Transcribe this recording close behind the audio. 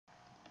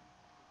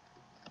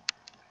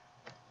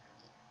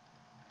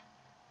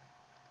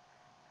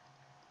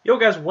Yo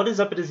guys, what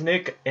is up? It is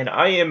Nick, and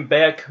I am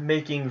back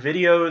making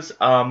videos.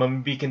 I'm going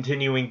to be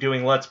continuing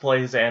doing Let's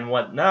Plays and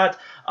whatnot,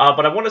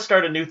 but I want to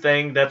start a new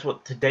thing. That's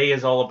what today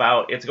is all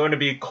about. It's going to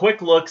be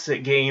quick looks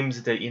at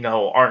games that,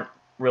 aren't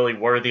really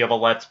worthy of a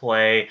Let's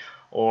Play,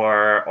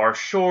 or are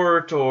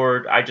short,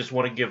 or I just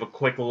want to give a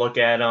quick look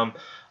at them,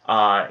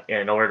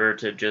 in order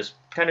to just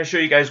kind of show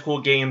you guys cool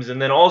games. And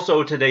then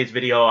also today's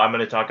video, I'm going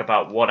to talk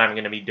about what I'm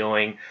going to be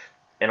doing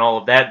and all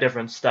of that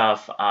different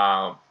stuff.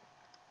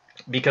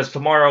 Because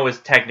tomorrow is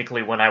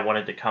technically when I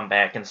wanted to come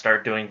back and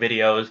start doing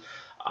videos,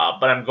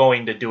 but I'm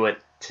going to do it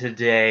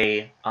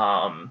today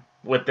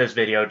with this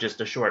video, just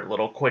a short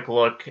little quick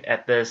look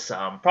at this,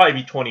 probably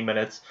be 20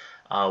 minutes,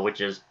 which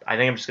is, I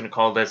think I'm just going to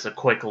call this a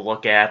quick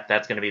look at.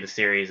 That's going to be the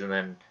series, and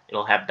then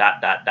it'll have ...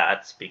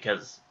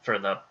 because for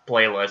the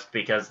playlist,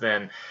 because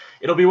then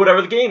it'll be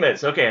whatever the game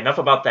is. Okay, enough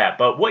about that.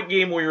 But what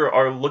game we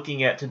are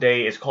looking at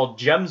today is called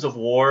Gems of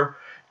War.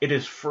 It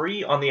is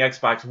free on the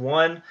Xbox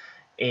One.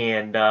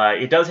 And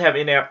it does have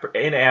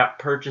in-app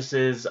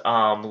purchases,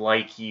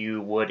 like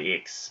you would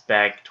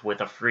expect with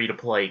a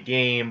free-to-play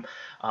game.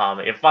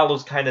 It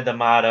follows kind of the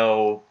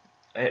motto.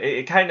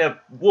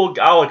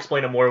 I'll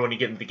explain it more when you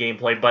get into the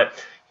gameplay. But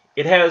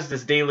it has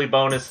this daily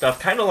bonus stuff,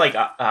 kind of like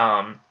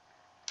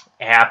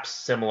apps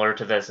similar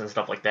to this and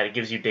stuff like that. It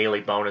gives you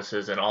daily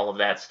bonuses and all of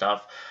that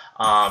stuff.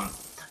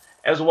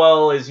 As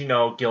well as,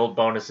 guild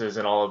bonuses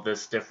and all of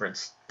this different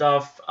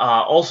stuff.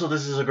 Also,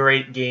 this is a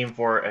great game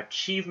for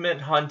achievement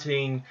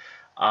hunting,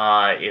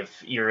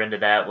 if you're into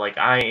that like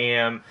I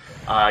am.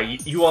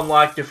 You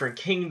unlock different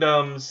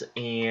kingdoms,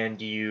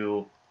 and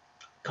you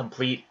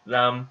complete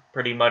them,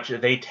 pretty much.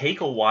 They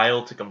take a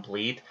while to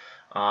complete,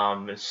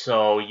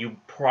 so you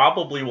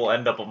probably will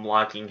end up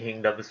unlocking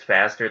kingdoms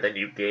faster than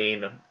you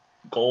gain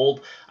gold.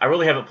 I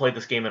really haven't played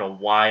this game in a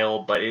while,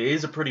 but it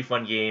is a pretty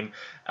fun game,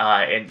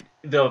 and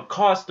the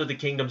cost of the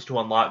kingdoms to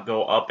unlock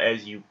go up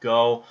as you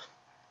go.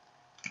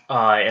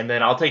 And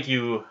then I'll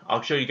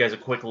show you guys a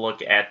quick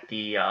look at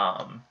the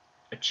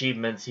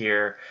achievements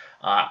here.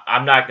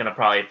 I'm not gonna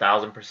probably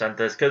 1000%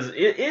 this because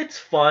it's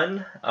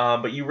fun,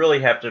 but you really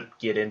have to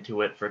get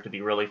into it for it to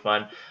be really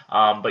fun.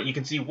 But you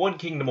can see one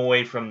kingdom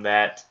away from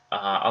that.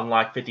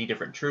 Unlock 50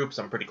 different troops.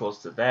 I'm pretty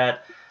close to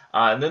that.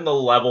 And then the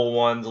level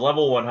ones.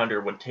 Level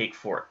 100 would take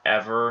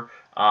forever.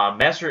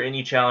 Master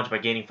any challenge by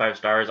gaining 5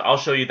 stars. I'll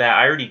show you that.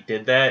 I already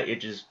did that.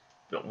 It just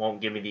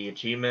won't give me the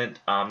achievement.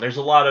 There's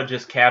a lot of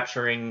just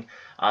capturing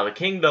the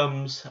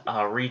kingdoms,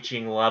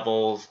 reaching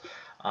levels,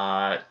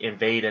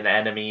 invade an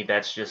enemy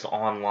that's just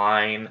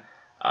online,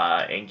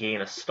 and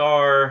gain a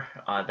star.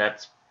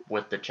 That's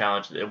with the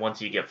challenge.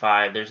 Once you get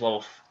 5, there's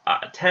level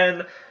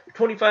 10,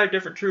 25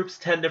 different troops,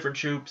 10 different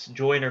troops,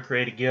 join or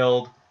create a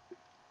guild.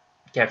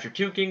 Capture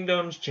 2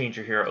 kingdoms, change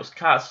your hero's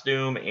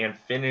costume, and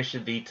finish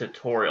the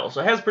tutorial.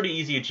 So it has pretty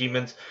easy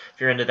achievements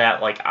if you're into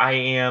that like I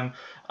am.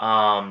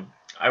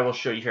 I will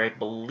show you here. I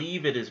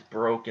believe it is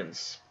Broken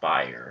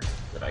Spire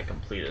that I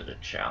completed a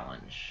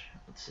challenge.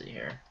 Let's see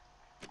here.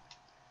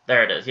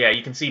 There it is. Yeah,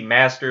 you can see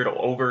Mastered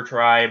Ogre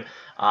Tribe.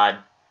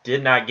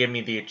 Did not give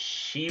me the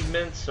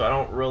achievements, so I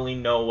don't really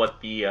know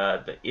what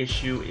the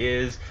issue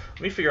is.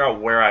 Let me figure out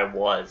where I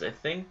was. I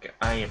think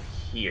I am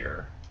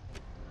here.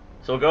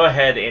 So go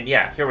ahead and,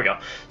 yeah, here we go.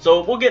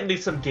 So we'll get into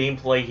some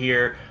gameplay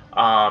here.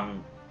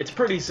 It's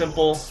pretty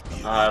simple.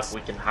 If we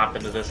can hop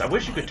into this. I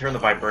wish you could turn the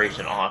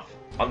vibration off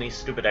on these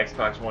stupid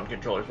Xbox One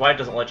controllers. Why it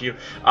doesn't let you?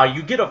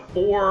 You get a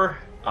 4...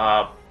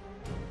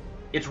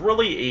 it's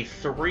really a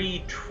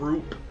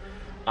 3-troop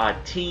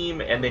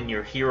team, and then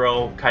your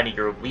hero, kind of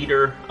your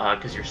leader,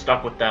 because you're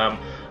stuck with them.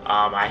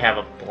 I have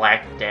a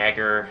black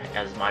dagger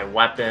as my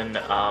weapon,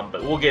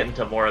 but we'll get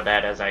into more of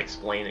that as I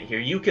explain it here.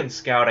 You can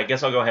scout. I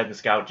guess I'll go ahead and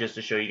scout just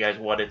to show you guys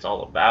what it's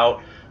all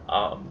about.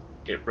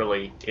 It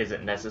really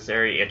isn't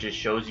necessary. It just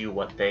shows you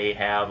what they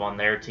have on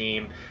their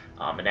team.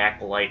 An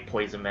Acolyte,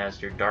 Poison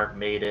Master, Dark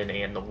Maiden,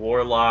 and the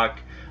Warlock.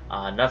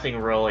 Nothing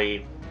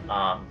really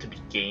to be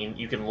gained.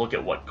 You can look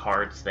at what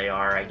cards they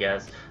are, I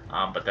guess,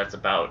 but that's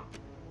about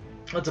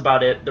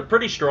it. They're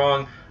pretty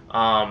strong,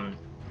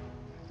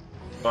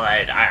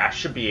 but I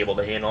should be able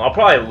to handle. I'll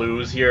probably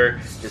lose here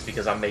just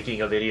because I'm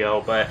making a video,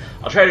 but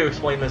I'll try to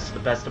explain this to the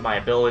best of my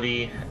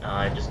ability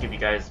and just give you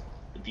guys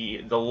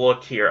the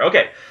look here.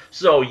 Okay,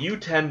 so you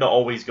tend to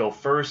always go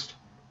first.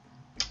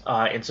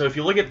 And so if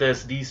you look at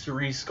this, these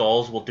 3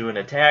 skulls will do an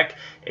attack,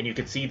 and you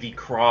can see the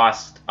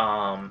crossed.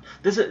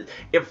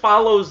 It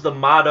follows the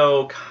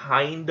motto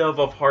kind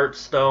of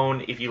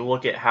Hearthstone. If you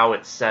look at how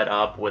it's set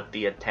up with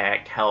the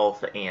attack,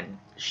 health, and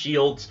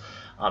shields,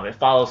 it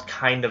follows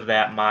kind of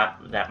that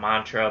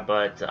mantra,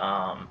 but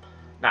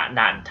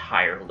not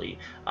entirely.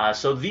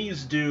 So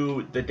these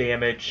do the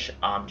damage,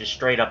 just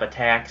straight up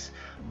attacks.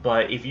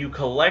 But if you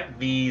collect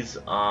these,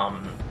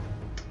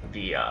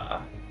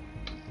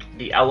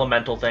 the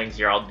elemental things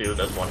here, I'll do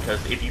this one,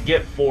 because if you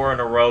get 4 in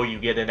a row, you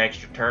get an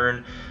extra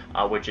turn,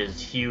 which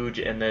is huge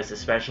in this,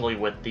 especially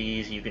with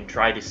these. You can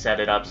try to set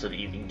it up so that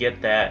you can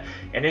get that,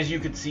 and as you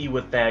can see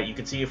with that, you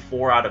can see a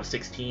 4 out of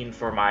 16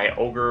 for my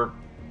Ogre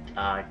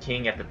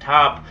king at the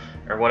top,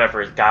 or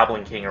whatever, his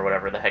Goblin King, or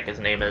whatever the heck his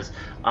name is.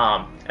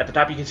 At the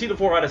top, you can see the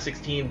 4 out of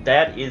 16.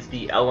 That is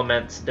the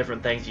elements,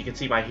 different things. You can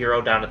see my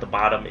hero down at the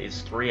bottom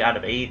is 3 out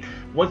of 8.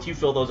 Once you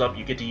fill those up,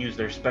 you get to use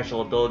their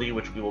special ability,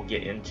 which we will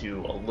get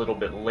into a little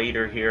bit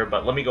later here.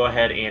 But let me go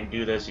ahead and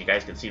do this so you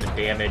guys can see the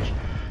damage.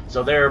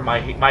 So there,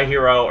 my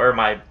hero, or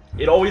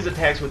it always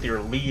attacks with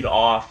your lead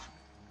off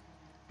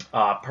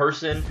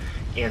person,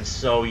 and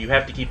so you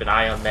have to keep an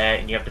eye on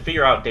that, and you have to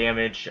figure out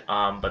damage,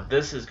 but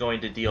this is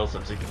going to deal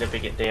some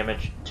significant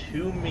damage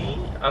to me.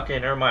 Okay,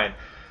 never mind.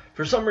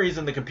 For some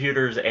reason, the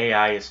computer's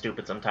AI is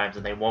stupid sometimes,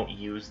 and they won't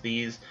use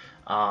these,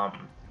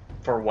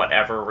 for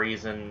whatever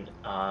reason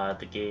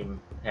the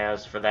game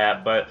has for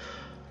that, but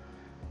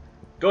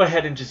go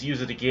ahead and just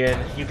use it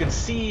again. You can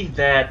see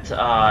that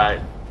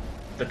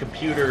the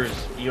computers,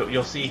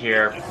 you'll see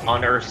here,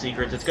 unearth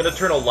secrets, it's going to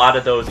turn a lot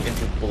of those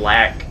into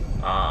black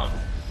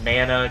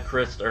mana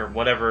crystal, or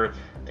whatever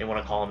they want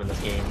to call them in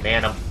this game,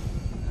 mana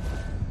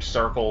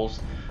circles,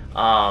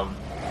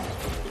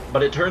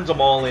 but it turns them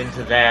all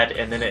into that,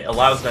 and then it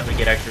allows them to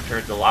get extra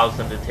turns, allows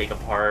them to take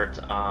apart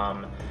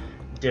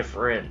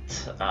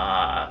different,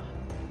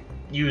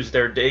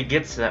 it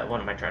gets that,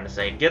 what am I trying to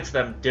say, it gets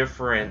them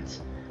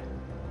different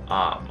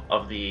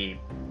of the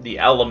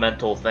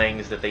elemental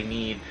things that they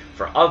need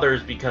for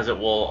others, because it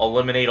will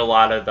eliminate a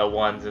lot of the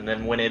ones, and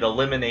then when it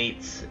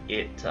eliminates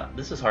it,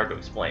 this is hard to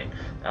explain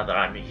now that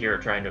I'm here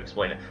trying to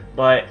explain it,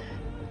 but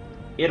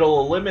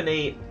it'll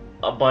eliminate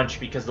a bunch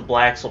because the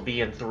blacks will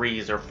be in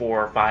 3s or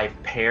 4 or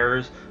 5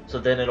 pairs, so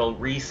then it'll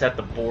reset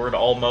the board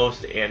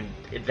almost, and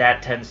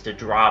that tends to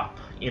drop,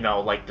 you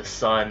know, like the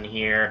sun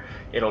here,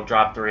 it'll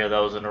drop 3 of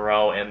those in a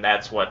row, and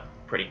that's what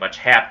pretty much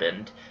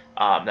happened.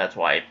 That's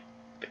why I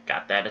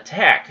got that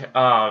attack.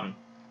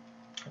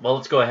 Well,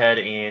 let's go ahead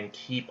and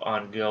keep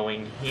on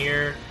going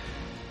here.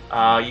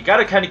 You got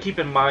to kind of keep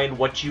in mind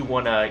which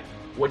one of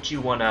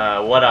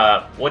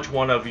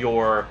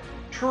your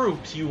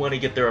troops you want to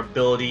get their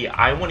ability.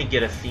 I want to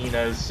get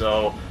Athena's,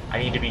 so I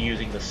need to be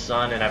using the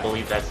sun, and I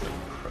believe that's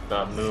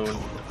the moon,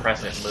 the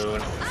crescent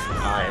moon.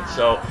 And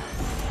so,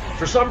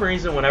 for some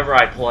reason, whenever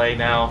I play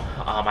now,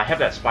 I have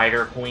that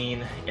Spider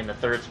Queen in the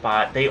 3rd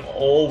spot. They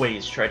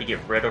always try to get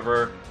rid of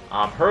her.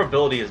 Her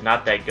ability is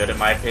not that good in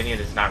my opinion.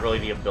 It's not really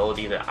the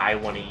ability that I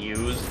want to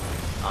use.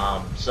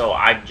 So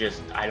I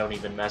don't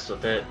even mess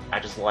with it. I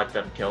just let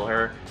them kill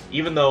her.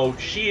 Even though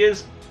she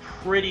is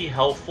pretty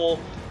helpful,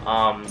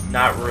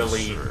 not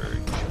really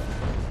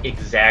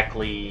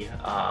exactly,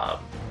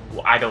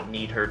 I don't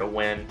need her to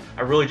win.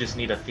 I really just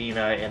need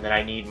Athena, and then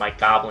I need my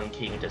Goblin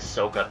King to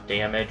soak up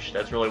damage.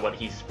 That's really what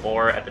he's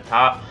for at the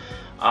top.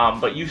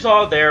 But you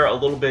saw there a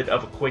little bit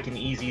of a quick and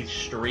easy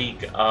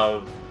streak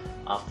of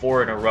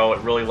 4 in a row. It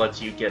really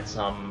lets you get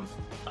some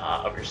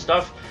of your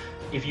stuff.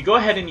 If you go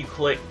ahead and you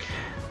click,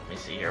 let me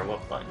see here,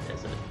 what button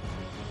is it?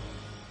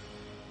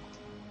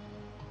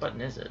 What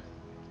button is it?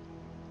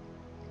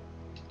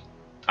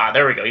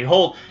 There we go. You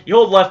hold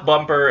left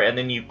bumper, and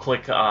then you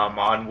click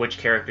on which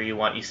character you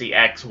want. You see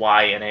X,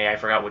 Y, and A. I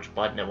forgot which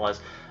button it was.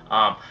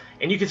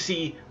 And you can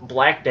see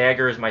Black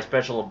Dagger is my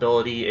special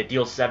ability. It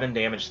deals 7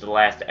 damage to the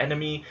last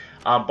enemy.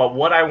 But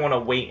what I want to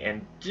wait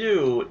and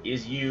do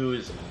is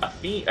use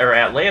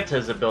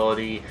Atlanta's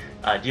ability.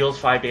 Deals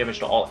 5 damage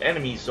to all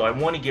enemies. So I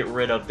want to get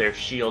rid of their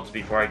shields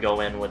before I go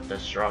in with the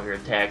stronger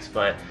attacks.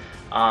 But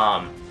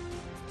let's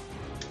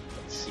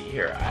see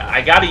here.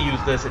 I got to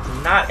use this. It's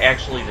not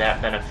actually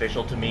that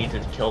beneficial to me to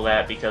kill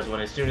that, because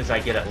as soon as I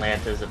get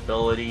Atlanta's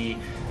ability,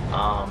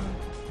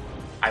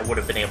 I would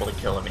have been able to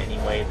kill him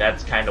anyway.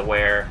 That's kind of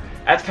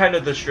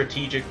the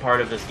strategic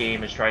part of this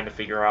game, is trying to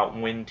figure out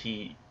when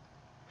to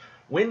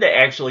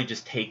actually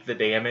just take the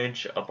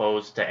damage,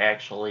 opposed to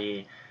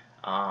actually,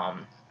 what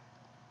am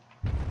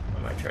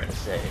I trying to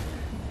say?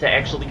 To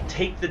actually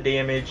take the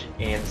damage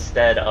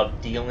instead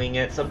of dealing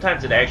it.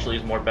 Sometimes it actually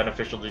is more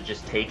beneficial to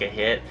just take a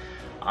hit,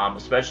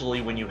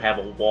 especially when you have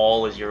a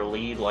wall as your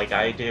lead like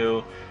I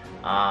do.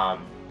 But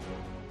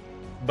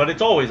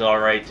it's always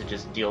alright to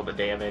just deal the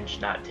damage,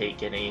 not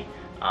take any.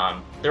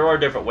 There are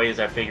different ways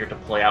I figured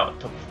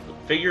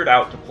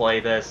out to play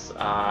this,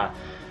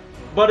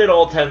 but it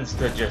all tends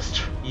to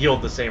just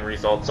yield the same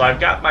result. So I've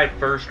got my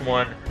first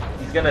one.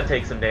 He's gonna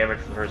take some damage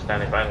for the first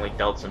time. I finally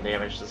dealt some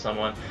damage to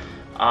someone.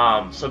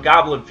 So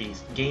Goblin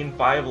Feast, gain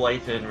 5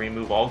 life and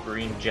remove all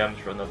green gems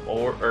from the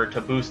board, or to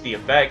boost the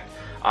effect.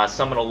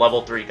 Summon a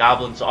level 3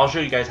 goblin. So I'll show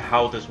you guys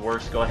how this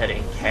works. Go ahead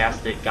and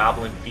cast it,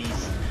 Goblin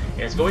Feast,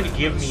 and it's going to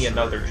give me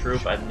another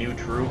troop, a new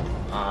troop,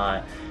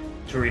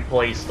 to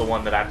replace the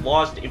one that I've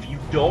lost. If you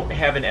don't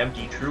have an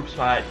empty troop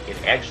spot, it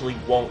actually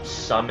won't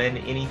summon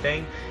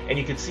anything, and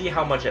you can see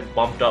how much it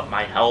bumped up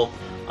my health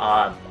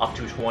up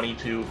to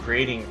 22,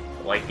 creating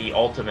like the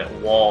ultimate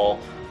wall,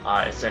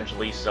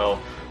 essentially. So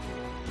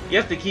you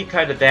have to keep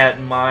kind of that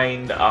in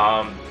mind.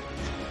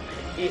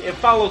 It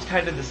follows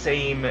kind of the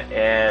same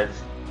as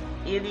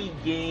any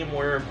game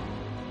where,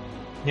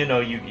 you know,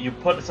 you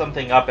put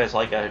something up as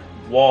like a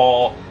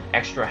wall,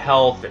 extra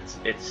health.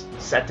 It's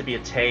set to be a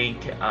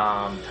tank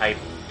type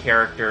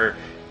character,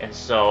 and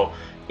so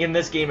in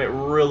this game, it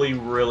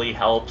really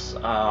helps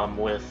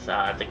with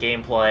the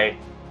gameplay.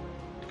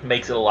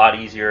 Makes it a lot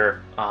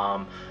easier.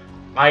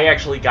 I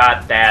actually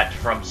got that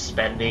from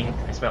spending.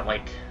 I spent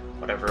like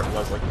whatever it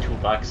was, like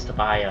 $2 to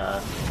buy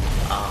a.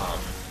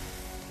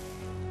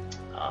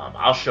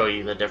 I'll show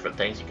you the different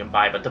things you can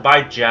buy, but to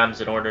buy gems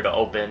in order to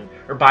open,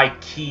 or buy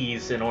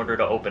keys in order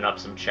to open up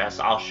some chests.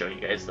 I'll show you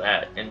guys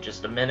that in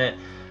just a minute.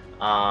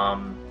 I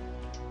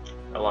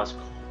lost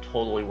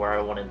totally where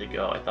I wanted to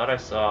go. I thought I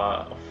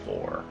saw a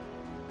 4.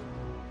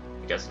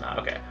 I guess not.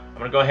 Okay. I'm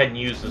going to go ahead and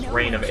use this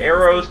Rain of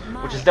Arrows,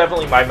 which is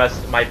definitely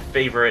my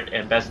favorite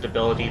and best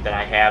ability that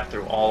I have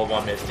through all of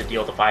them, is to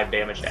deal the 5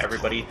 damage to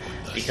everybody,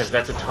 because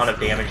that's a ton of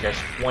damage. That's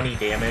 20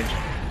 damage.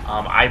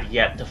 I've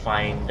yet to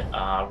find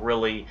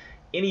really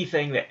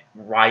anything that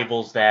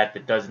rivals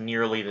that does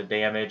nearly the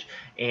damage.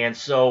 And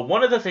so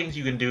one of the things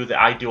you can do that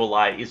I do a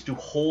lot is to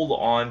hold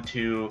on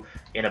to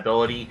an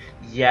ability.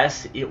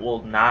 Yes, it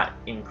will not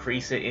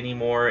increase it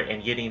anymore,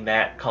 and getting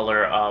that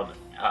color of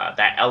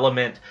that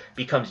element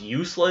becomes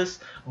useless,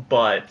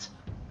 but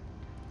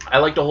I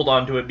like to hold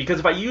on to it, because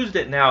if I used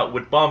it now, it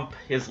would bump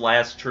his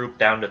last troop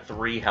down to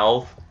 3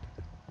 health,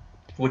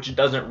 which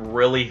doesn't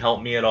really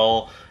help me at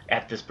all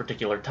at this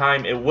particular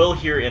time. It will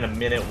here in a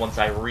minute once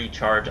I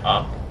recharge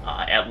up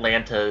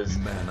Atlanta's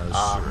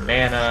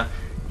mana,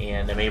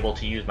 and I'm able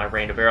to use my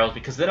Rain of Arrows,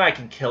 because then I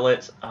can kill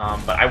it,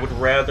 but I would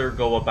rather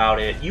go about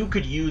it. You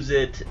could use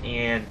it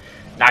and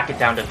knock it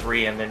down to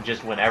 3, and then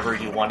just whenever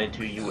you wanted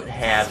to, you would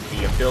have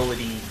the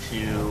ability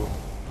to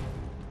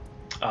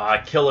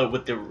kill it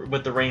with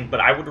the rain.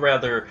 But I would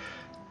rather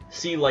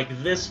see,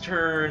 like this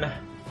turn,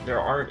 there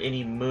aren't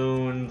any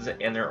moons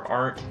and there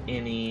aren't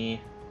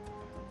any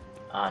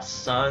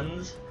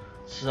suns.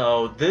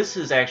 So this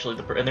is actually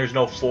and there's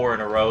no 4 in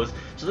a row.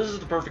 So this is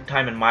the perfect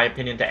time, in my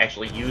opinion, to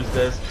actually use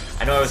this.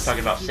 I know I was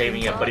talking about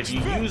saving it, but if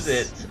you use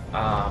it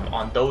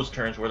on those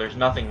turns where there's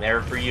nothing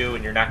there for you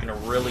and you're not going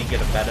to really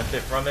get a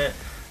benefit from it,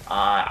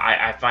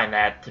 I find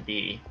that to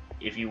be,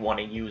 if you want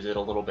to use it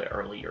a little bit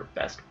early, your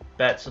best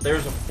bet. So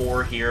there's a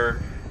 4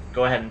 here.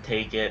 Go ahead and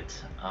take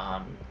it.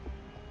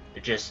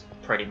 Just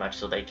pretty much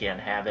so they can't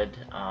have it.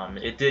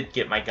 It did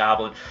get my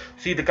Goblin.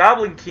 See, the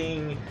Goblin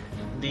King,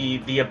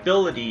 the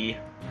ability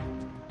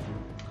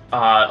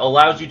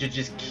allows you to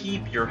just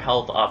keep your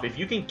health up. If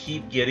you can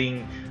keep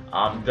getting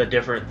the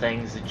different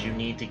things that you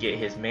need to get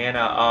his mana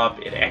up,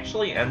 it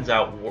actually ends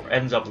up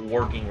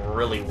working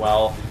really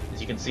well. As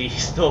you can see,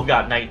 he's still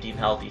got 19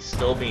 health. He's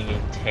still being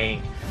a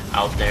tank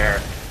out there,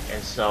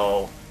 and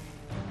so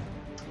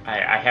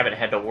I haven't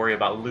had to worry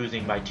about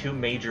losing my 2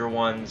 major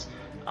ones,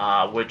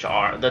 which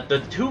are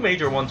the 2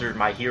 major ones are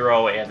my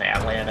hero and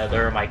Atlanta.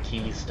 They're my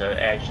keys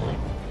to actually,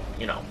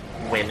 you know,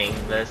 winning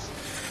this.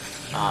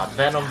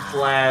 Venom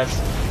Flask,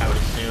 I would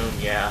assume,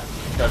 yeah,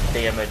 does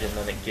damage, and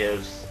then it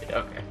gives,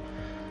 okay.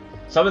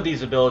 Some of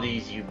these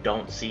abilities you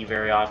don't see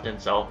very often,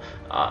 so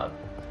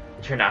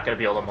you're not going to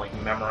be able to like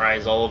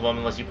memorize all of them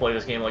unless you play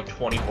this game like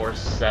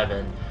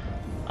 24/7.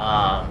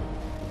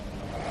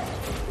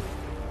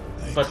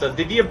 But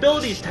the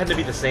abilities tend to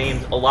be the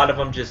same. A lot of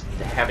them just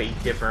have a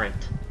different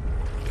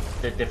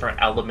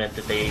element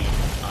that they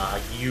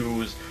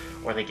use,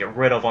 or they get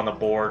rid of on the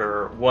board,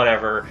 or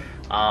whatever.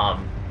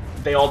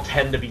 They all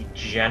tend to be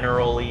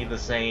generally the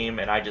same,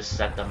 and I just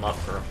set them up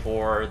for a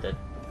 4 that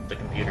the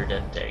computer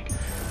didn't take.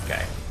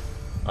 Okay.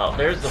 Oh,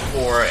 there's the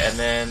 4, and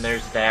then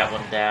there's that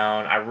one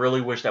down. I really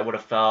wish that would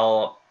have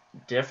fell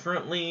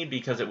differently,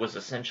 because it was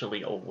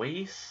essentially a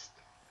waste.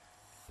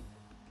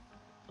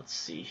 Let's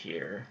see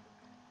here.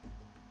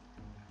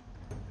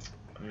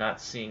 I'm not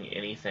seeing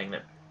anything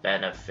that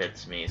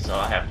benefits me, so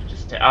I have to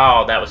just take...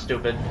 Oh, that was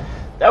stupid.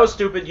 That was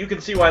stupid. You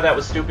can see why that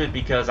was stupid,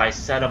 because I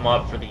set them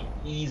up for the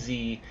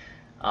easy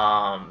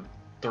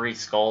 3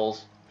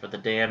 skulls for the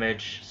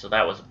damage, so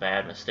that was a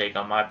bad mistake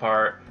on my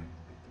part.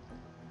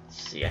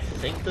 Let's see, I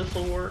think this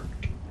will work.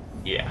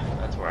 Yeah,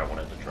 that's where I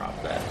wanted to drop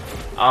that.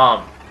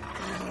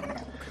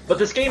 But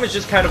this game is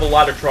just kind of a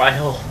lot of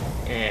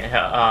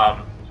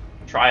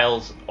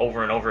trials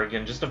over and over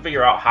again, just to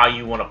figure out how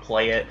you want to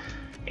play it.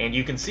 And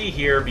you can see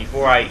here,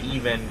 before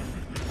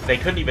they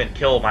couldn't even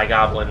kill my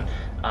Goblin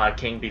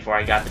King before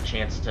I got the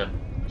chance to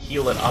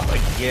heal it up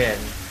again.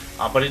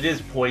 But it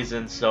is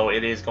poisoned, so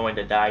it is going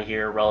to die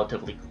here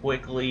relatively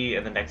quickly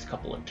in the next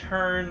couple of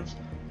turns.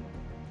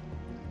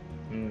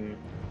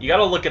 You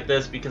gotta look at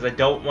this, because I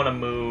don't want to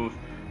move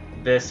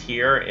this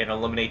here and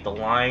eliminate the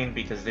line,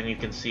 because then you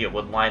can see it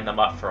would line them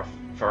up for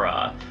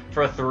a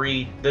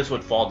 3. This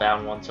would fall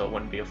down 1, so it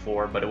wouldn't be a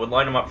 4, but it would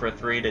line them up for a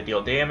 3 to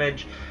deal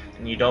damage,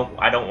 and I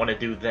don't want to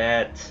do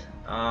that.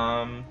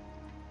 I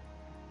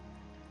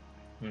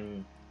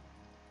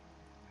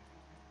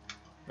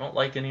don't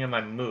like any of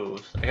my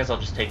moves. I guess I'll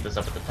just take this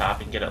up at the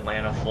top and get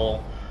Atlanta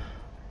full.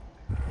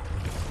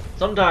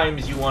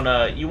 Sometimes you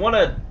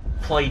wanna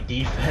play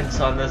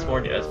defense on this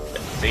more.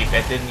 See,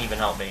 that didn't even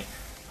help me.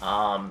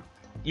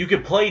 You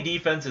could play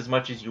defense as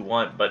much as you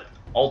want, but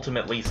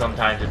ultimately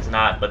sometimes it's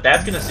not, but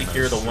that's going to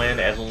secure the win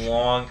as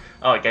long...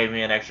 Oh, it gave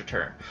me an extra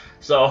turn.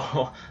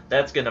 So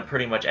that's going to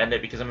pretty much end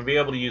it because I'm going to be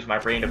able to use my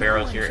Rain of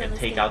Arrows here and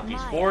take out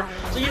these 4.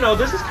 So, you know,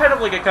 this is kind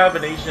of like a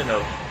combination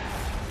of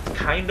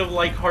kind of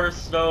like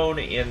Hearthstone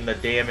in the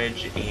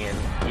damage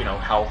and, you know,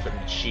 health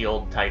and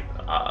shield type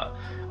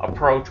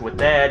approach with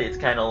that. It's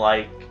kind of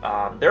like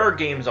there are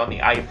games on the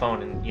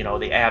iPhone and, you know,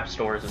 the app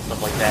stores and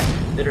stuff like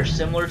that are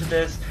similar to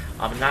this.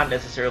 Not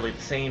necessarily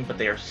the same, but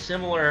they are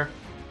similar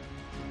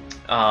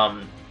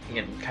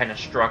in kind of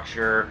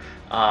structure.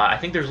 I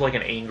think there's like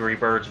an Angry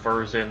Birds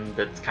version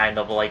that's kind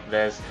of like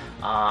this.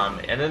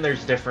 And then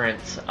there's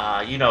different,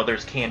 you know,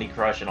 there's Candy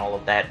Crush and all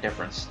of that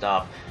different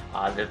stuff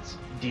that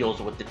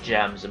deals with the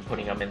gems and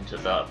putting them into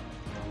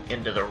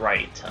the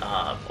right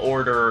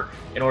order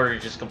in order to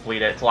just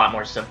complete it. It's a lot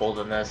more simple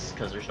than this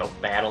because there's no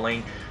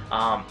battling.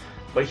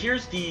 But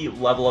here's the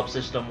level up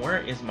system.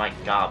 Where is my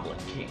Goblin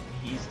King?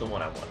 He's the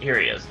one I want. Here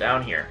he is,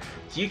 down here.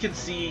 So you can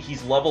see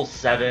he's level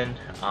 7.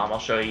 I'll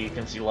show you. You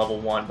can see level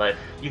 1, but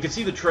you can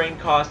see the train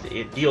cost.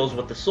 It deals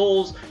with the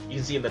souls. You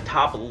can see in the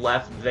top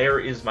left, there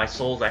is my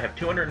souls. I have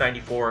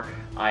 294.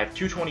 I have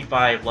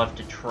 225 left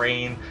to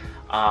train.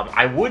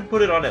 I would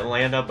put it on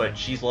Atlanta, but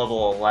she's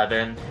level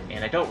 11,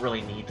 and I don't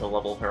really need to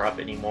level her up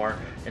anymore.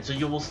 And so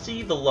you will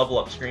see the level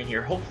up screen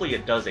here. Hopefully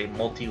it does a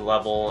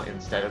multi-level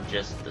instead of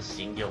just the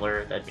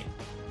singular. That'd be,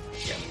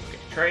 yeah, okay,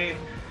 train.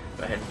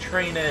 Go ahead and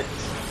train it.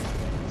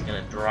 It's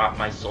going to drop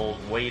my souls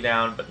way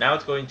down, but now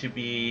it's going to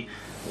be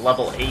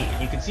level 8.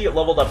 And you can see it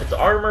leveled up its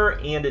armor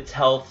and its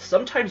health.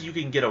 Sometimes you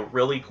can get a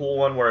really cool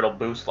one where it'll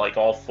boost like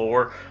all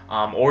 4,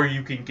 or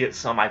you can get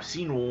some, I've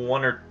seen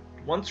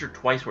once or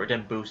twice where it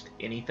didn't boost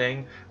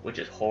anything, which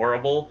is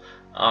horrible.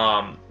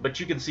 But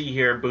you can see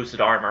here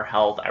boosted armor,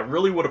 health. I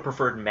really would have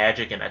preferred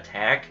magic and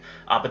attack,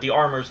 but the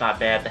armor's not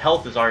bad. The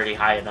health is already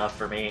high enough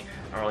for me.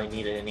 I don't really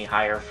need it any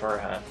higher for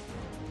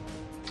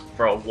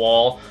a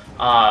wall.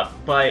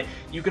 But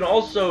you can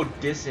also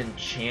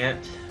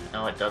disenchant.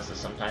 No, it does this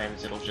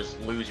sometimes. It'll just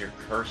lose your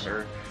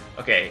cursor.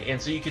 Okay, and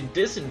so you can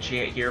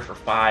disenchant here for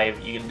 5.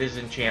 You can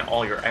disenchant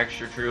all your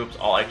extra troops,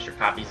 all extra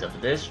copies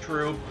of this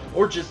troop,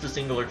 or just a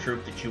singular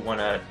troop that you want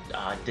to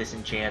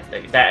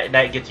disenchant.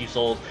 That gets you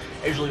souls.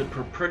 Usually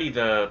pretty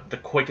the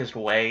quickest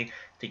way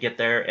to get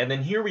there. And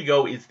then here we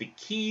go is the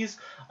keys.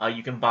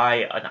 You can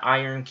buy an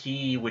iron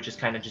key, which is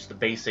kind of just the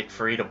basic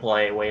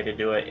free-to-play way to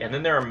do it. And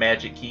then there are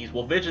magic keys.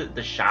 We'll visit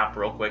the shop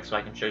real quick so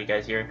I can show you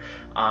guys here.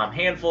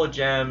 Handful of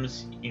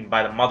gems. You can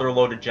buy the mother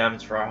load of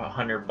gems for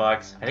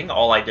 $100. I think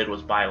all I did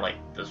was buy like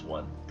this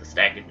one, the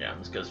stack of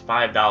gems, because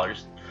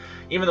 $5,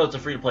 even though it's a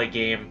free-to-play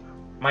game,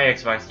 my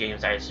Xbox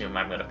games, I assume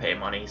I'm going to pay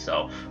money,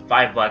 so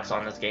 $5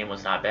 on this game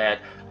was not bad.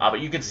 But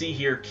you can see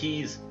here,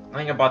 keys. I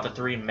think I bought the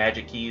 3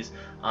 magic keys,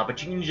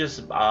 but you can just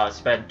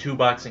spend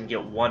 $2 and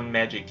get 1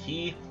 magic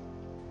key,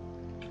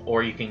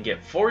 or you can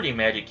get 40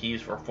 magic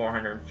keys for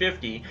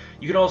 $450.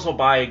 You can also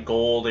buy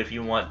gold if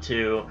you want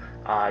to.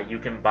 You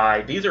can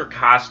buy, these are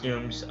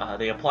costumes.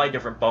 They apply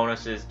different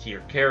bonuses to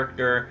your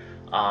character.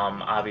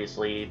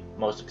 Obviously,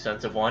 most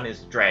expensive one is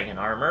Dragon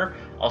Armor,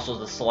 also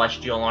the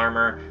Celestial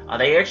Armor.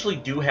 They actually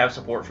do have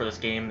support for this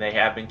game. They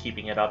have been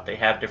keeping it up. They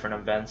have different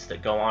events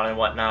that go on and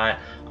whatnot,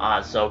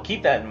 so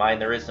keep that in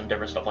mind. There is some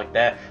different stuff like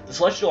that. The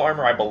Celestial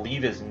Armor, I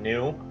believe, is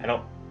new.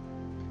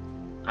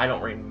 I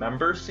don't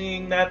remember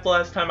seeing that the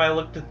last time I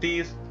looked at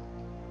these,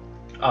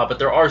 but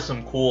there are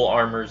some cool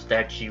armors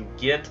that you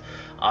get.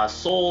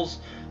 Souls.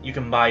 You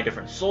can buy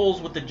different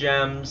souls with the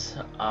gems,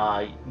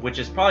 which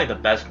is probably the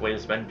best way to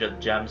spend the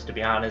gems, to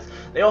be honest.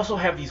 They also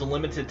have these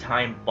limited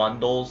time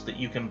bundles that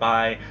you can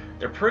buy.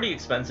 They're pretty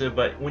expensive,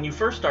 but when you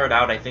first start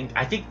out, I think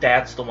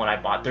that's the one I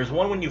bought. There's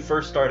one when you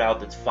first start out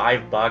that's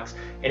 $5,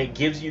 and it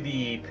gives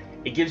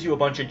you a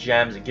bunch of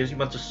gems, it gives you a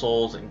bunch of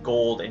souls and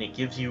gold, and it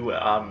gives you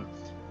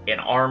an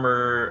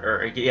armor,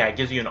 or yeah, it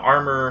gives you an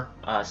armor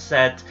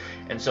set,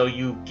 and so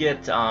you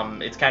get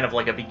it's kind of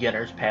like a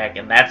beginner's pack,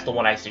 and that's the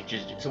one I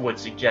would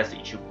suggest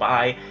that you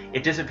buy.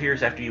 It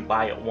disappears after you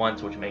buy it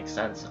once, which makes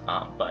sense,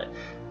 but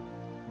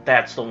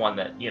that's the one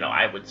that, you know,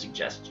 I would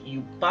suggest you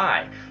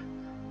buy.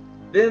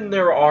 Then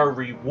there are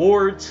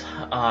rewards.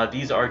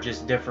 These are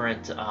just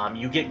different.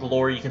 You get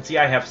glory. You can see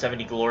I have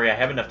 70 glory. I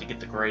have enough to get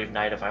the Grave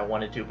Knight if I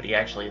wanted to, but he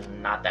actually is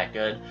not that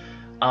good.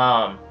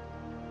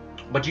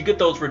 But you get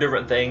those for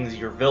different things.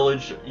 Your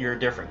village, your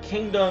different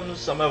kingdoms,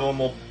 some of them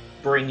will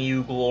bring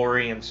you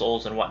glory and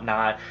souls and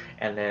whatnot,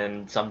 and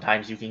then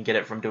sometimes you can get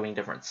it from doing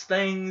different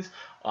things.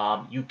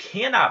 You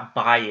cannot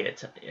buy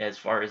it, as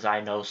far as I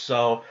know,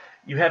 so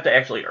you have to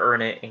actually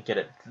earn it and get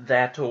it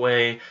that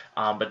way.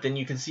 But then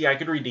you can see I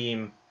could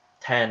redeem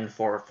 10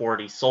 for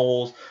 40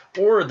 souls,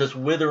 or this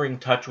Withering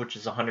Touch, which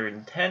is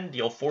 110,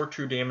 deal 4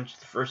 true damage to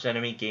the first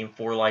enemy, gain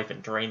 4 life,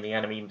 and drain the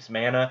enemy's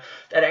mana.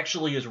 That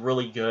actually is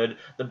really good.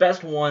 The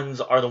best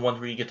ones are the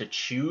ones where you get to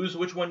choose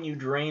which one you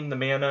drain the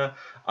mana,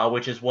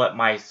 which is what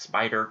my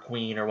Spider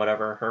Queen, or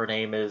whatever her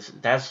name is,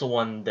 that's the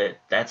one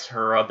that's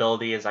her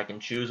ability, is I can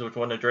choose which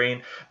one to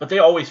drain, but they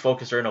always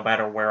focus her no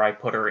matter where I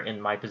put her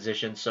in my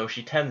position, so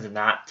she tends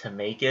not to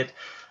make it.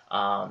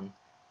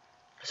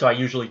 So I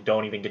usually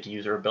don't even get to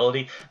use her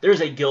ability.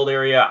 There's a guild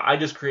area. I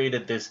just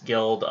created this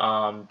guild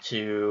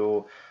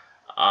to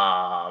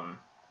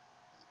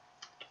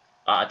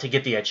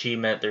get the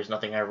achievement. There's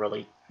nothing I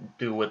really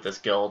do with this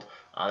guild.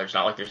 There's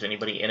not like there's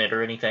anybody in it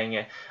or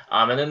anything.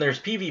 And then there's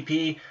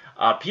PvP.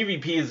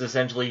 PvP is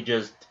essentially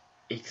just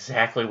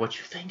exactly what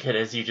you think it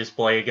is. You just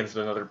play against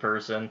another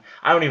person.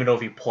 I don't even know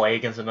if you play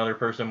against another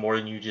person more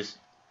than you just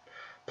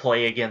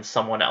play against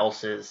someone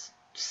else's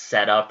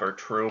setup or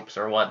troops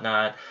or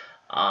whatnot.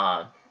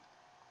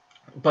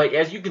 But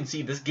as you can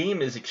see, this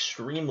game is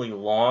extremely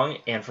long,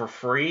 and for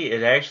free,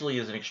 it actually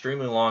is an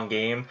extremely long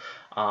game.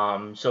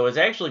 So it's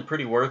actually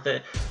pretty worth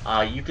it.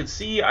 You can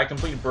see I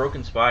completed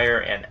Broken Spire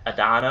and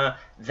Adana.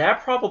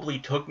 That probably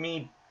took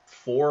me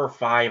 4 or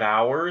 5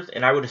 hours,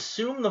 and I would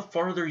assume the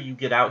farther you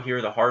get out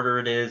here, the harder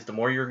it is, the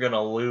more you're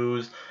gonna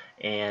lose,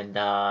 and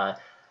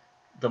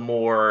the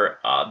more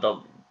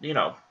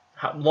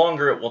how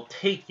longer it will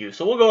take you.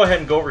 So we'll go ahead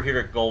and go over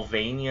here to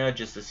Gulvania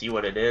just to see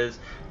what it is.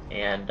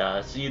 And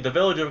see, the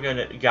village of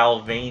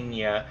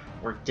Galvania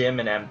were dim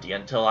and empty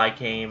until I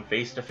came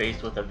face to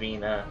face with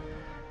Avina.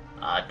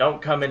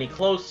 Don't come any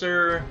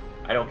closer.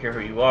 I don't care who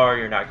you are.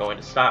 You're not going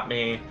to stop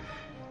me.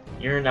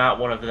 You're not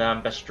one of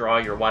them. Best draw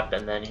your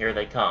weapon. Then here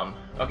they come.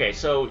 Okay,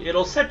 so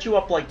it'll set you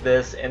up like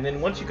this, and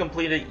then once you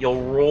complete it,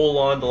 you'll roll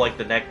on to like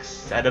the next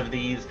set of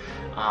these.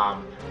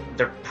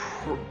 They're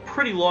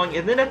pretty long,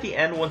 and then at the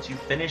end, once you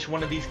finish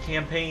one of these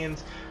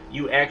campaigns,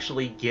 you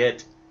actually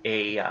get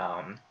a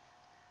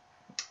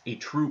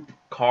troop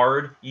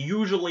card,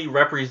 usually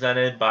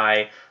represented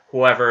by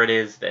whoever it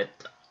is that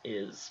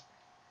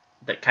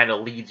kind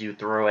of leads you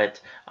through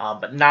it,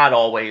 but not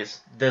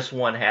always. This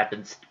one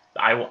happens.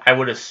 I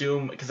would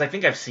assume, because I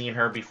think I've seen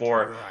her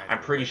before. I'm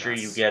pretty sure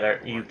you get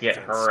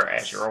her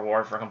as your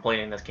reward for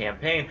completing this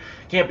campaign.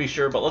 Can't be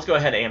sure, but let's go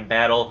ahead and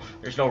battle.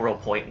 There's no real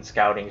point in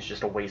scouting. It's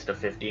just a waste of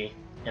 50,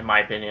 in my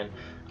opinion.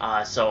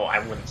 So I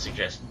wouldn't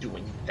suggest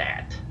doing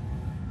that.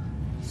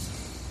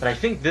 But I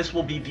think this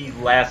will be the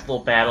last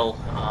little battle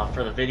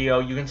for the video.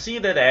 You can see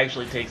that it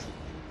actually takes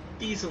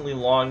decently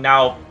long.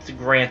 Now,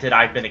 granted,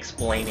 I've been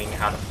explaining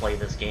how to play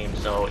this game,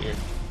 so it's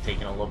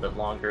taking a little bit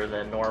longer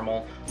than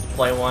normal to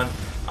play one.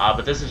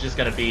 But this is just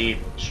going to be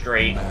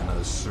straight.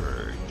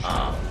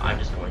 I'm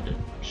just going to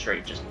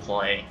straight just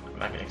play. I'm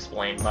not going to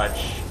explain much.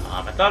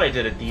 I thought I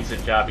did a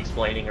decent job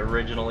explaining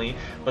originally,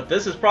 but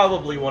this is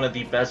probably one of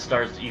the best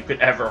starts that you could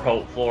ever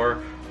hope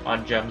for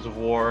on Gems of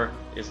War.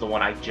 Is the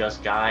one I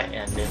just got,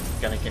 and it's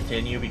going to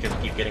continue because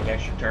I keep getting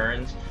extra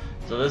turns.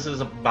 So this is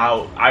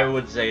about, I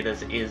would say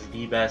this is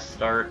the best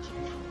start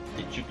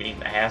that you can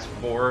even ask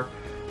for,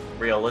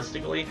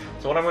 realistically.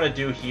 So what I'm going to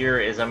do here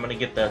is I'm going to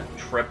get the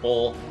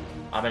triple.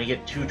 I'm going to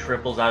get 2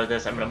 triples out of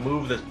this. I'm going to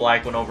move this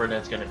black one over, and then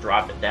it's going to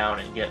drop it down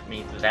and get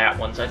me to that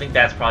one. So I think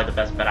that's probably the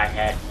best bet I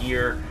had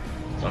here.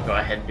 So I'll go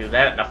ahead and do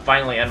that. And I'll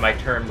finally end my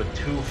turn with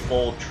 2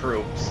 full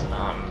troops.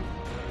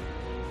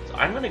 So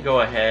I'm going to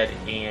go ahead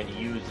and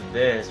use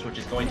this, which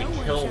is going to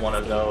kill one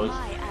of those.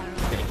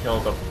 It's going to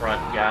kill the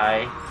front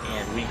guy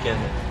and weaken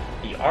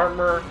the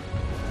armor.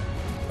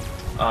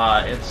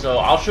 And so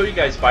I'll show you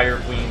guys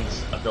Spider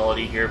Queen's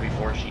ability here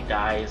before she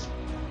dies.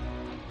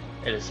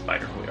 It is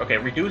Spider Queen. Okay,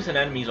 reduce an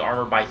enemy's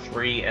armor by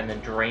 3 and then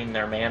drain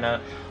their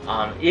mana.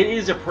 It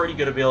is a pretty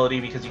good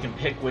ability because you can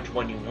pick which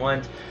one you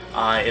want.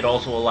 It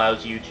also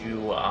allows you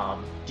to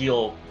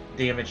deal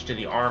damage to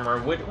the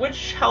armor,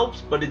 which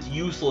helps, but it's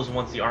useless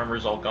once the armor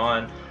is all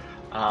gone.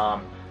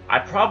 I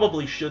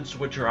probably should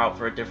switch her out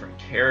for a different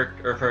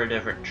character or for a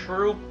different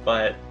troop,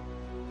 but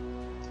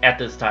at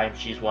this time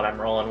she's what I'm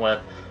rolling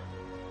with.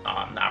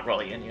 Not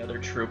really any other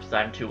troops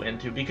that I'm too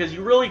into, because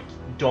you really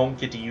don't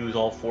get to use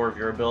all 4 of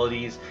your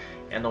abilities,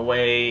 and the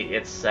way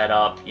it's set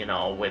up, you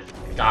know, with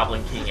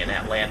Goblin King and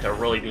Atlanta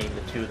really being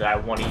the 2 that I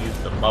want to use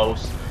the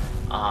most,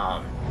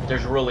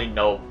 there's really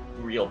no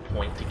real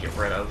point to get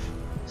rid of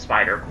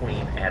Spider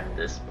Queen at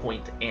this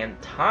point in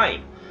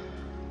time.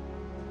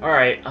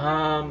 Alright,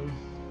 yeah,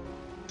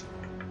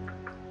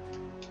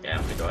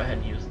 I'm gonna go ahead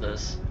and use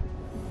this.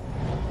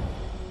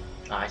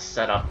 I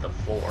set up the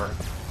 4.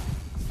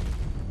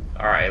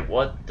 Alright,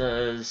 what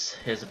does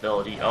his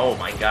ability... Oh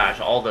my gosh,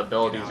 all the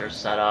abilities are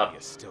set up.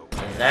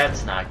 And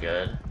that's not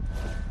good.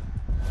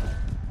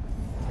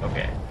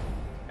 Okay.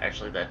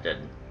 Actually, that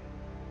didn't...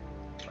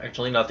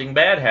 Actually, nothing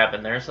bad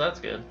happened there, so that's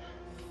good.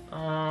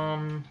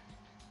 I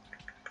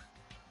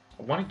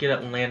want to get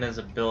Atlanta's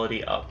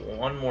ability up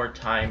one more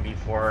time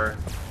before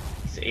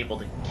he's able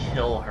to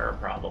kill her,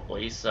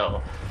 probably.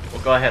 So,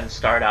 we'll go ahead and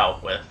start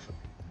out with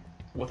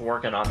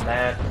working on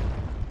that.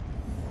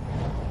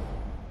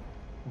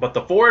 But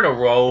the 4 in a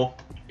row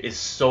is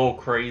so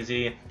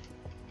crazy.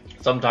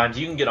 Sometimes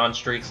you can get on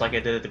streaks like I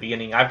did at the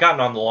beginning. I've gotten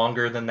on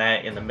longer than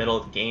that in the middle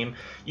of the game.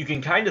 You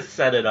can kind of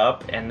set it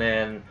up, and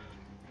then,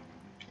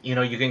 you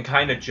know, you can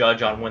kind of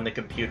judge on when the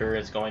computer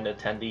is going to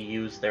tend to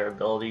use their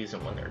abilities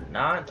and when they're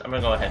not. I'm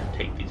going to go ahead and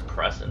take these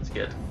crescents,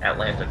 get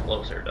Atlanta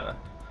closer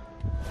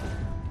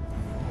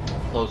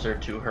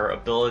to her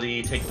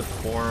ability. Take the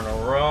 4 in a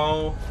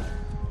row.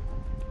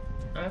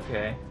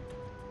 Okay.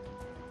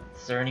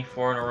 Is there any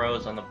 4 in a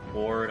rows on the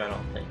board? I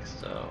don't think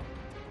so.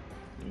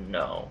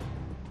 No.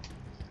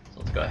 So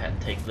let's go ahead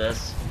and take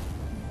this.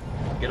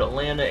 Get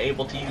Atlanta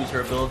able to use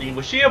her ability.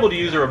 Was she able to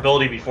use her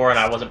ability before and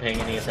I wasn't paying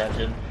any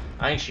attention?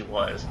 I think she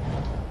was.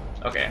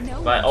 Okay,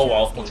 but oh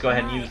well. Let's go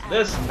ahead and use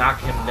this. Knock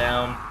him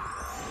down.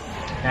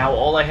 Now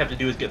all I have to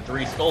do is get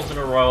 3 skulls in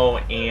a row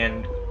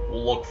and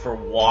look for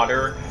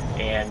water,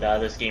 and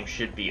this game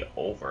should be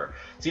over.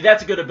 See,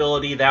 that's a good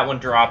ability. That one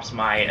drops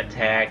my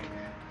attack.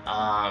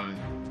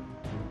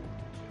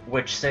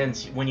 Which,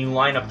 since when you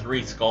line up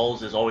 3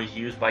 skulls, is always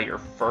used by your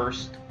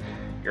first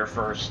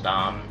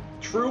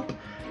troop.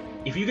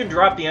 If you can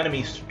drop the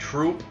enemy's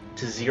troop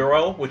to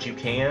 0, which you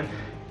can,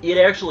 it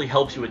actually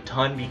helps you a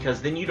ton,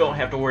 because then you don't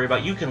have to worry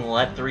about, you can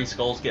let 3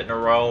 skulls get in a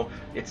row.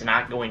 It's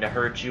not going to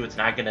hurt you. It's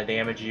not going to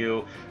damage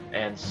you,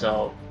 and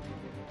so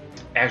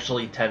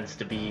actually tends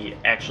to be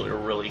actually a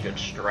really good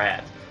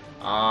strat.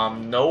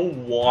 No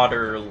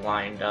water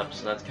lined up,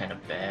 so that's kind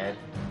of bad.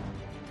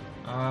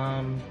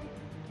 I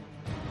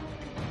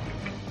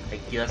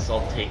guess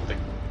I'll take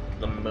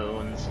the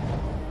moons.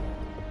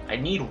 I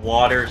need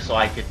water so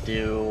I could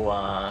do,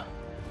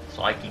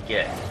 so I could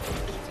get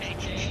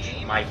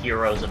my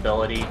hero's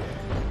ability,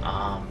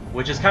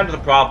 which is kind of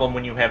the problem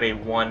when you have a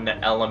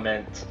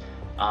 1-element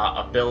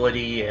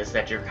ability, is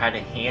that you're kind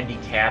of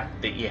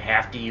handicapped that you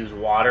have to use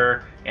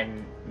water,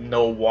 and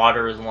no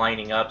water is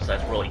lining up, so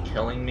that's really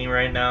killing me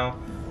right now.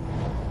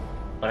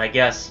 But I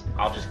guess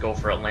I'll just go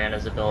for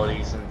Atlanta's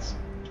ability, since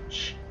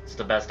it's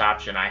the best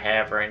option I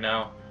have right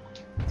now.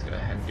 Let's go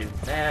ahead and do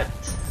that.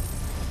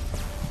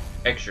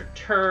 Extra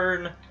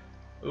turn.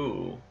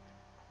 Ooh.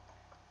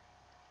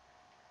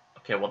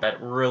 Okay, well that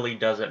really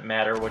doesn't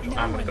matter which one.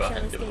 I'm gonna go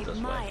ahead and do it this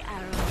way.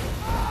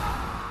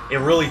 It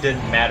really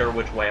didn't matter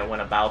which way I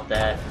went about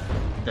that.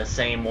 The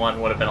same one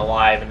would have been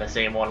alive and the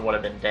same one would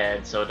have been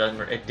dead, so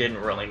it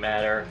didn't really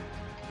matter.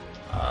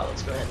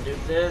 Let's go ahead and do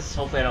this.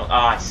 Hopefully I don't.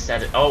 I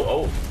said it.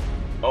 Oh.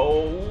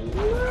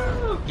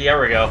 There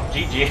we go.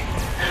 GG.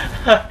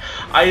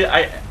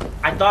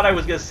 I thought I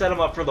was gonna set him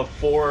up for the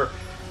 4.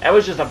 That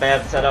was just a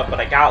bad setup, but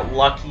I got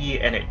lucky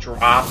and it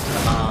dropped.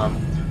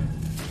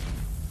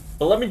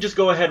 But let me just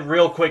go ahead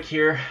real quick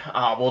here.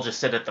 We'll just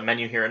sit at the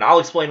menu here and I'll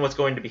explain what's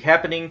going to be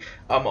happening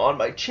on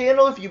my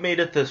channel if you made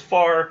it this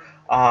far.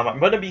 I'm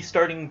going to be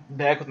starting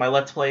back with my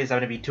Let's Plays. I'm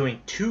going to be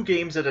doing 2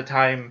 games at a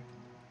time,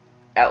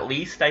 at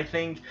least, I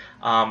think.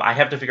 I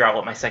have to figure out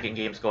what my second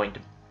game is going to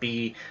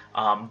be.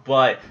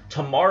 But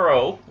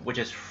tomorrow, which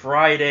is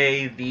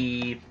Friday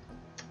the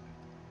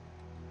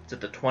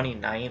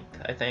 29th,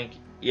 I think?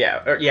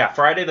 Yeah,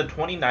 Friday the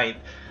 29th.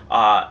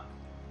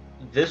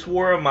 This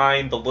War of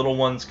Mine, The Little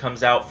Ones,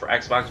 comes out for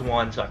Xbox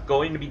One, so I'm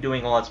going to be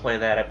doing a Let's Play of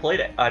that. I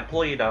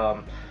played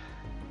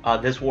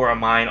This War of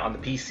Mine on the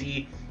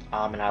PC,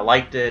 and I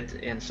liked it,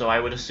 and so I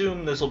would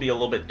assume this will be a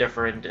little bit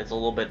different. It's a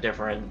little bit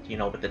different, you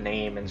know, with the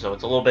name, and so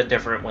it's a little bit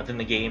different within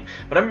the game.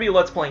 But I'm going to be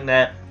Let's Playing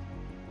that.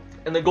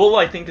 And the goal,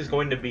 I think, is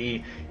going to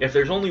be, if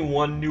there's only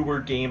one newer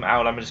game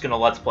out, I'm just going to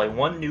Let's Play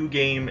one new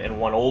game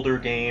and one older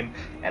game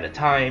at a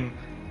time.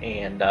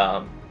 And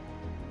I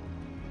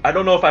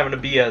don't know if I'm going to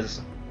be as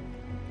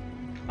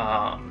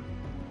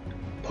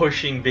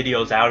pushing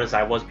videos out as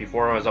I was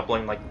before. I was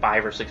uploading like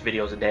 5 or 6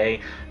 videos a day.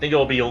 I think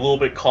it'll be a little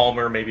bit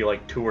calmer, maybe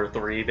like 2 or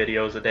 3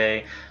 videos a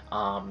day.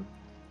 I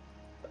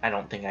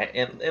don't think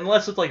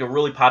unless it's like a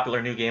really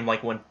popular new game,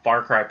 like when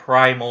Far Cry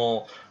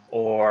Primal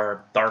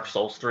or Dark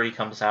Souls 3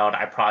 comes out,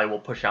 I probably will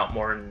push out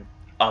more than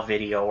a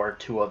video or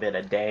 2 of it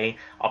a day.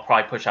 I'll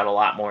probably push out a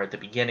lot more at the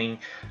beginning,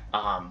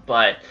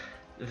 but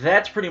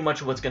that's pretty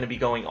much what's going to be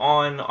going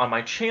on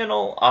my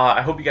channel.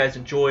 I hope you guys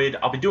enjoyed.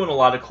 I'll be doing a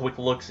lot of quick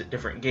looks at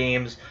different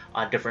games,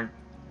 different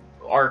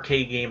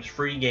arcade games,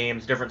 free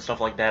games, different stuff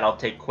like that. I'll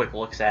take quick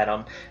looks at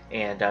them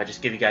and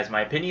just give you guys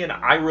my opinion.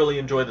 I really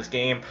enjoy this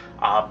game,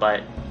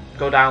 but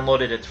go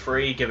download it. It's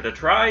free. Give it a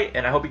try,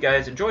 and I hope you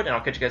guys enjoyed, and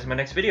I'll catch you guys in my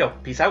next video.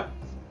 Peace out.